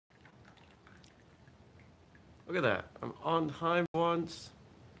Look at that. I'm on time once.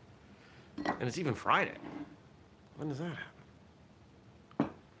 And it's even Friday. When does that happen?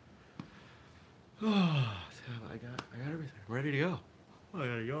 Oh, I got everything. I'm ready to go. I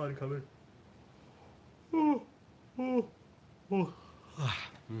got a yawn coming. Oh, oh, oh.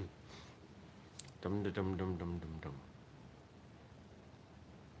 Dum dum dum dum dum dum.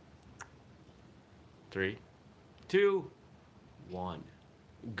 3, 2, 1.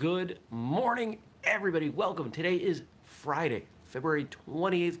 Good morning, everybody. Welcome. Today is Friday, February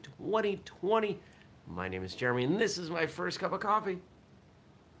 28th, 2020. My name is Jeremy, and this is my first cup of coffee.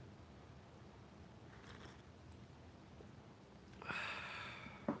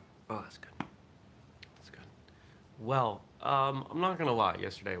 Oh, that's good. That's good. Well, I'm not gonna lie.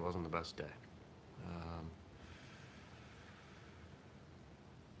 Yesterday wasn't the best day.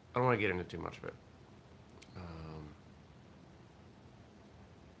 I don't want to get into too much of it.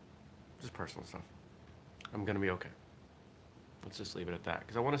 Just personal stuff. I'm gonna be okay. Let's just leave it at that,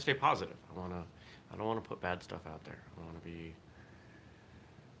 because I want to stay positive. I don't want to put bad stuff out there. I want to be,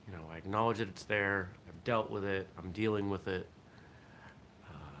 I acknowledge that it's there. I've dealt with it. I'm dealing with it,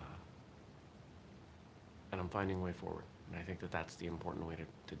 and I'm finding a way forward. And I think that that's the important way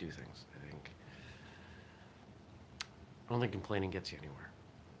to do things. I don't think complaining gets you anywhere,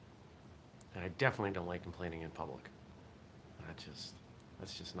 and I definitely don't like complaining in public. That's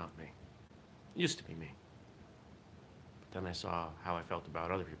just not me. It used to be me. But then I saw how I felt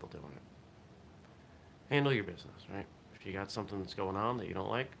about other people doing it. Handle your business, right? If you got something that's going on that you don't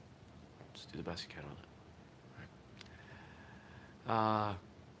like, just do the best you can with it. Right?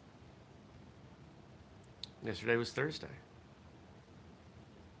 Yesterday was Thursday.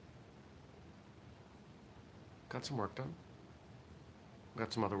 Got some work done.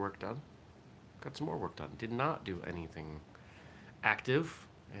 Got some other work done. Got some more work done. Did not do anything active,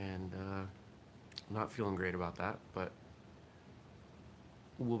 and not feeling great about that, but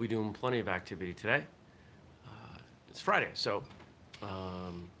we'll be doing plenty of activity today. It's Friday, so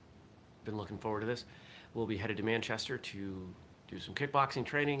been looking forward to this. We'll be headed to Manchester to do some kickboxing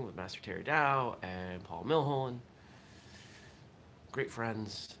training with Master Terry Dow and Paul Milholland. Great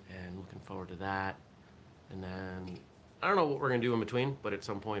friends, and looking forward to that. And then I don't know what we're gonna do in between, but at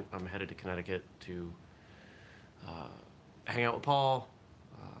some point I'm headed to Connecticut to hang out with Paul.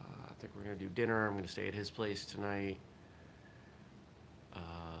 I think we're gonna do dinner. I'm gonna stay at his place tonight.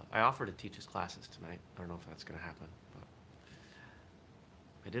 I offered to teach his classes tonight. I don't know if that's gonna happen, but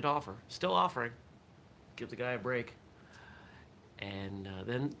I did offer. Still offering. Give the guy a break. And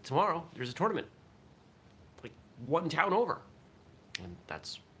then tomorrow there's a tournament, like one town over, and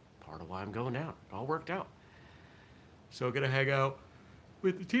that's part of why I'm going down. It all worked out. So I'm gonna hang out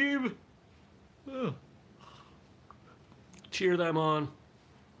with the team. Cheer them on.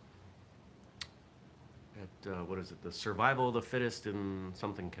 At, what is it? The Survival of the Fittest in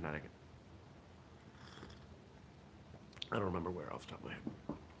something, Connecticut. I don't remember where off the top of my head.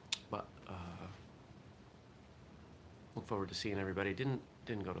 But look forward to seeing everybody. Didn't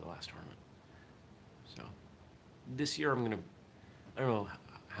go to the last tournament. So this year I don't know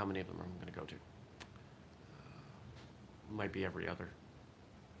how many of them I'm gonna go to. Might be every other.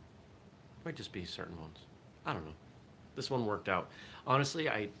 Might just be certain ones. I don't know. This one worked out. Honestly,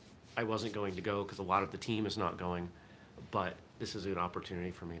 I wasn't going to go because a lot of the team is not going, but this is an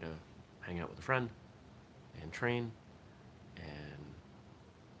opportunity for me to hang out with a friend and train and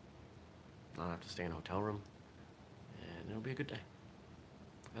not have to stay in a hotel room, and it'll be a good day.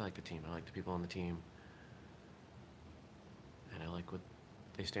 I like the team. I like the people on the team, and I like what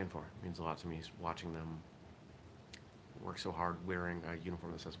they stand for. It means a lot to me watching them work so hard wearing a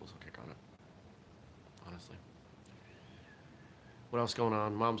uniform that says Whistle Kick on it. Honestly. What else going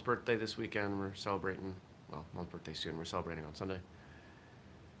on? Mom's birthday this weekend. We're celebrating. Well, Mom's birthday soon. We're celebrating on Sunday.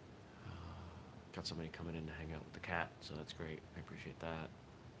 Got somebody coming in to hang out with the cat, so that's great. I appreciate that.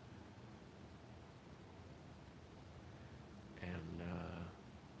 And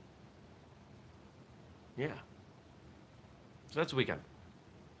yeah. So that's the weekend.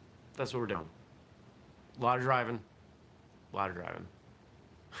 That's what we're doing. A lot of driving. A lot of driving.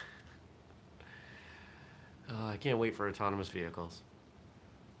 I can't wait for autonomous vehicles,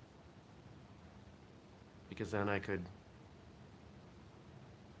 because then I could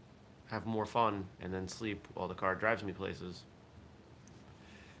have more fun and then sleep while the car drives me places.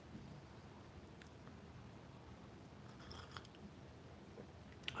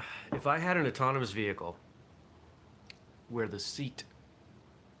 If I had an autonomous vehicle where the seat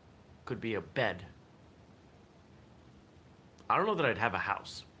could be a bed, I don't know that I'd have a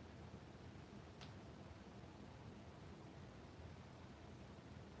house.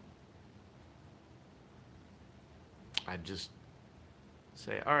 I'd just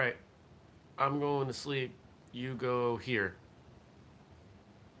say, all right, I'm going to sleep. You go here.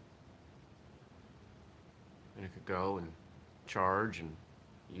 And it could go and charge and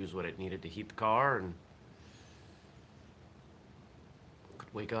use what it needed to heat the car, and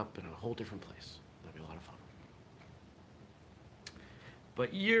could wake up in a whole different place. That'd be a lot of fun.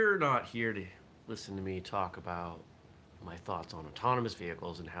 But you're not here to listen to me talk about my thoughts on autonomous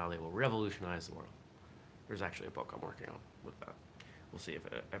vehicles and how they will revolutionize the world. There's actually a book I'm working on with that. We'll see if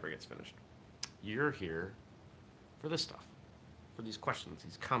it ever gets finished. You're here for this stuff, for these questions,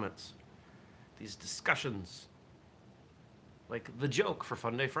 these comments, these discussions, like the joke for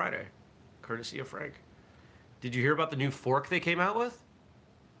Fun Day Friday, courtesy of Frank. Did you hear about the new fork they came out with?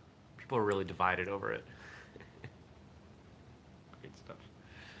 People are really divided over it. Great stuff.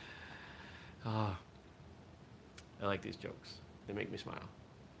 I like these jokes. They make me smile.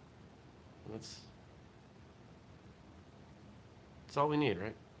 And that's all we need,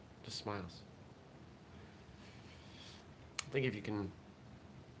 right? Just smiles. I think if you can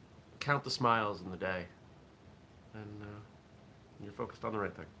count the smiles in the day, then you're focused on the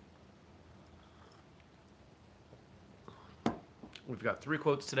right thing. We've got 3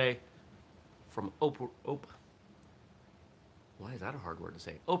 quotes today from Oprah. Why is that a hard word to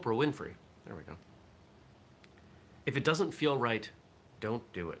say? Oprah Winfrey. There we go. If it doesn't feel right, don't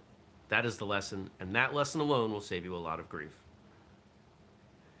do it. That is the lesson, and that lesson alone will save you a lot of grief.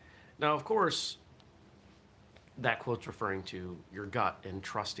 Now, of course, that quote's referring to your gut and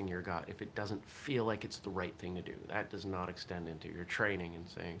trusting your gut. If it doesn't feel like it's the right thing to do, that does not extend into your training and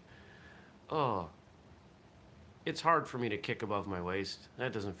saying, oh, it's hard for me to kick above my waist.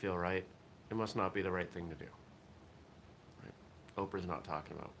 That doesn't feel right. It must not be the right thing to do. Right? Oprah's not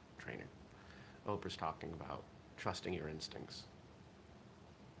talking about training. Oprah's talking about trusting your instincts.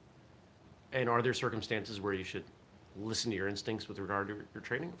 And are there circumstances where you should listen to your instincts with regard to your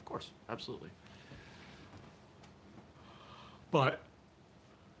training? Of course, absolutely. But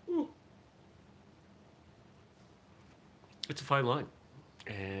it's a fine line.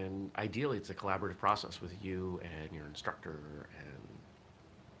 And ideally, it's a collaborative process with you and your instructor and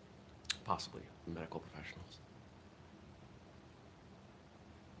possibly medical professionals.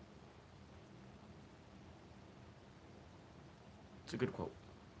 It's a good quote.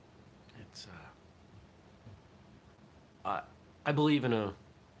 It's I believe in a,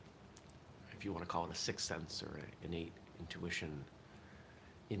 if you want to call it a sixth sense or an innate intuition,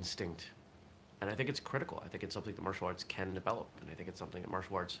 instinct. And I think it's critical. I think it's something that martial arts can develop. And I think it's something that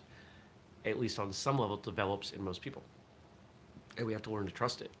martial arts, at least on some level, develops in most people. And we have to learn to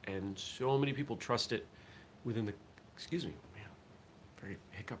trust it. And so many people trust it within the, excuse me, man, very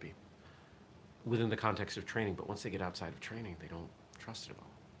hiccupy, within the context of training. But once they get outside of training, they don't trust it at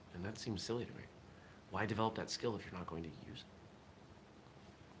all. And that seems silly to me. Why develop that skill if you're not going to use it?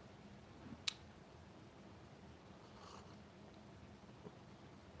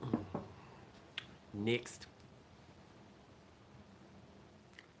 Next.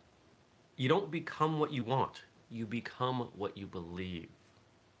 You don't become what you want. You become what you believe.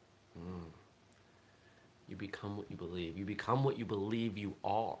 You become what you believe. You become what you believe you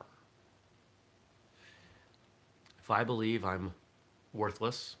are. If I believe I'm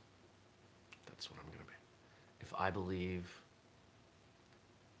worthless, that's what I'm going to be. If I believe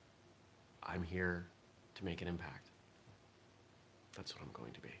I'm here to make an impact, that's what I'm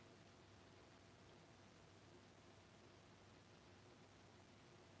going to be.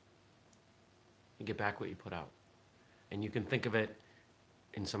 You get back what you put out. And you can think of it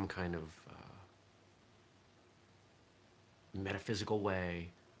in some kind of metaphysical way,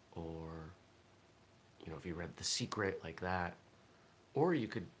 or, you know, if you read The Secret like that, or you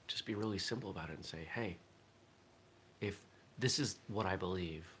could just be really simple about it and say, hey, if this is what I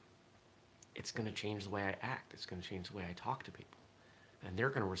believe, it's going to change the way I act. It's going to change the way I talk to people. And they're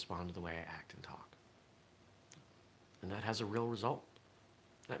going to respond to the way I act and talk. And that has a real result.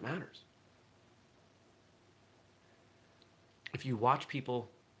 That matters. If you watch people,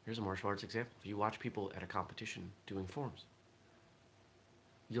 here's a martial arts example. If you watch people at a competition doing forms,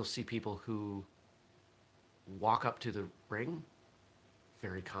 you'll see people who walk up to the ring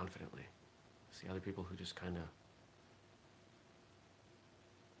very confidently. See other people who just kind of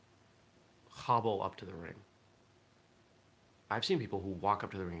hobble up to the ring. I've seen people who walk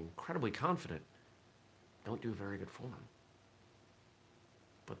up to the ring incredibly confident, don't do a very good form,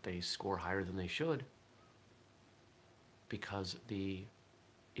 but they score higher than they should because the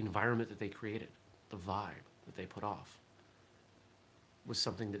environment that they created, the vibe that they put off, was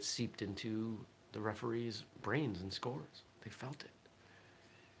something that seeped into the referee's brains and scores. They felt it.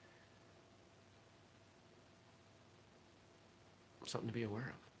 something to be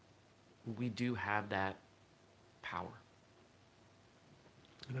aware of. We do have that power.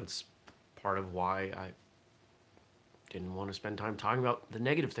 And that's part of why I didn't want to spend time talking about the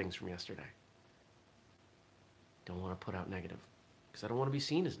negative things from yesterday. Don't want to put out negative because I don't want to be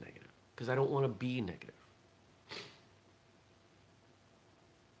seen as negative, because I don't want to be negative.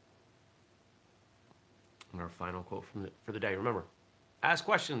 And our final quote for the day. Remember, ask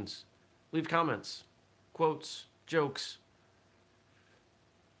questions, leave comments, quotes, jokes,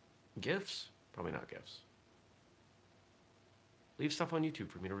 gifts. Probably not gifts. Leave stuff on YouTube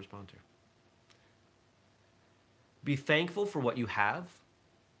for me to respond to. Be thankful for what you have.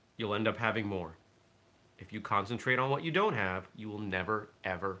 You'll end up having more. If you concentrate on what you don't have, you will never,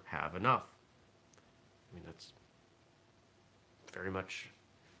 ever have enough. I mean, that's very much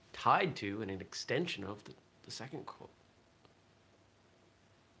tied to and an extension of the second quote.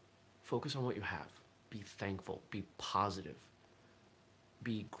 Focus on what you have. Be thankful. Be positive.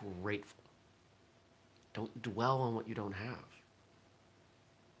 Be grateful. Don't dwell on what you don't have.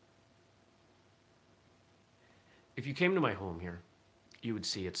 If you came to my home here, you would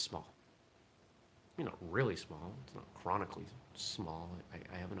see it's small. You know, really small. It's not chronically small.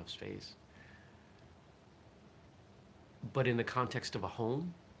 I have enough space. But in the context of a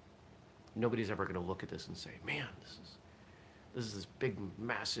home, nobody's ever going to look at this and say, man, this is this big,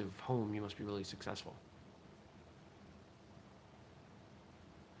 massive home. You must be really successful.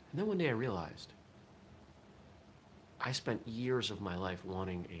 And then one day I realized I spent years of my life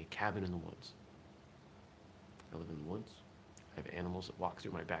wanting a cabin in the woods. I live in the woods. I have animals that walk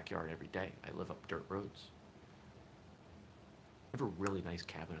through my backyard every day. I live up dirt roads. I have a really nice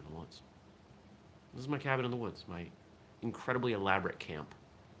cabin in the woods. This is my cabin in the woods, my incredibly elaborate camp.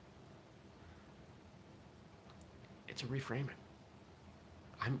 It's a reframing.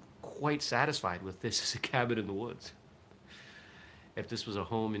 I'm quite satisfied with this as a cabin in the woods. If this was a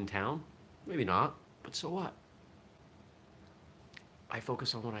home in town, maybe not, but so what? I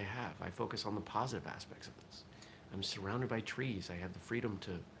focus on what I have. I focus on the positive aspects of this. I'm surrounded by trees. I have the freedom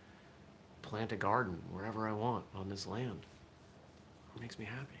to plant a garden wherever I want on this land. It makes me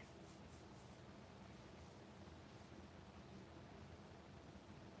happy.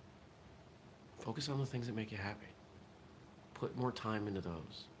 Focus on the things that make you happy. Put more time into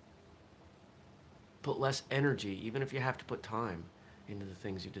those. Put less energy, even if you have to put time, into the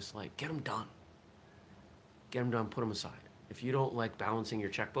things you dislike. Get them done. Get them done, put them aside. If you don't like balancing your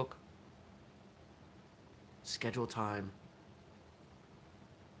checkbook, schedule time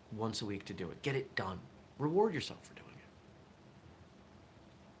once a week to do it. Get it done. Reward yourself for doing it.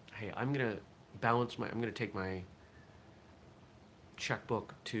 Hey, I'm gonna take my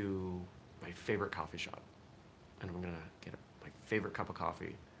checkbook to my favorite coffee shop, and I'm gonna get my favorite cup of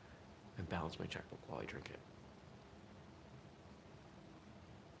coffee and balance my checkbook while I drink it.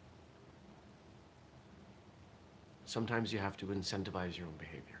 Sometimes you have to incentivize your own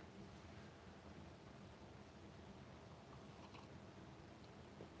behavior.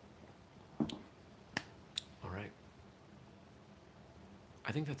 All right.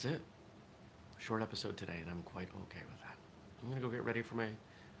 I think that's it. Short episode today, and I'm quite okay with that. I'm gonna go get ready for my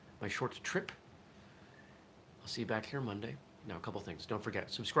short trip. I'll see you back here Monday. Now, a couple things. Don't forget,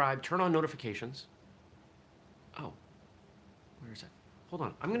 subscribe, turn on notifications. Oh, where is it? Hold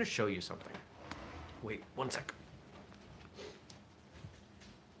on, I'm gonna show you something. Wait, one sec.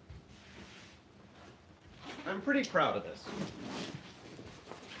 I'm pretty proud of this.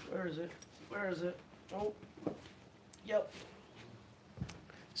 Where is it? Where is it? Oh, yep.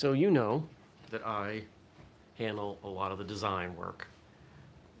 So you know that I handle a lot of the design work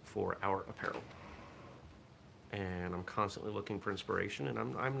for our apparel. And I'm constantly looking for inspiration, and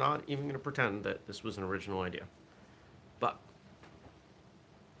I'm not even going to pretend that this was an original idea. But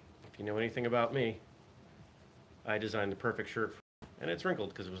if you know anything about me, I designed the perfect shirt, and it's wrinkled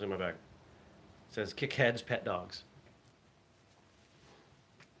because it was in my bag. It says Kick Heads Pet Dogs.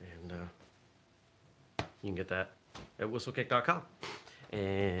 And you can get that at whistlekick.com.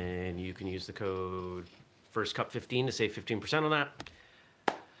 And you can use the code FIRSTCUP15 to save 15% on that.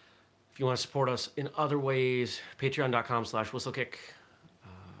 If you want to support us in other ways, patreon.com/whistlekick.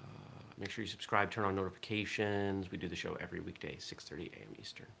 Make sure you subscribe, turn on notifications. We do the show every weekday, 6:30 a.m.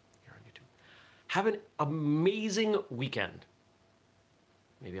 Eastern, here on YouTube. Have an amazing weekend.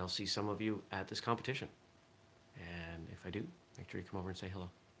 Maybe I'll see some of you at this competition. And if I do, make sure you come over and say hello.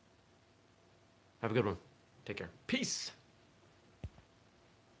 Have a good one. Take care. Peace.